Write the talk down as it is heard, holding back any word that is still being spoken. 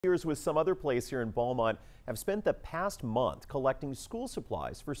Volunteers with Some Other Place here in Beaumont have spent the past month collecting school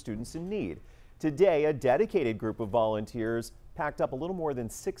supplies for students in need. Today, a dedicated group of volunteers packed up a little more than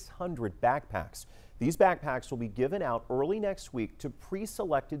 600 backpacks. These backpacks will be given out early next week to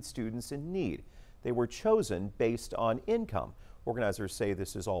pre-selected students in need. They were chosen based on income. Organizers say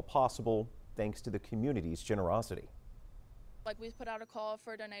this is all possible thanks to the community's generosity. We put out a call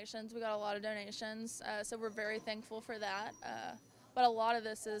for donations. We got a lot of donations, so we're very thankful for that. But a lot of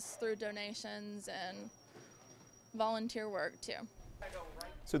this is through donations and volunteer work too.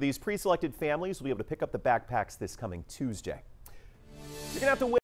 So these pre-selected families will be able to pick up the backpacks this coming Tuesday. You're gonna have to wait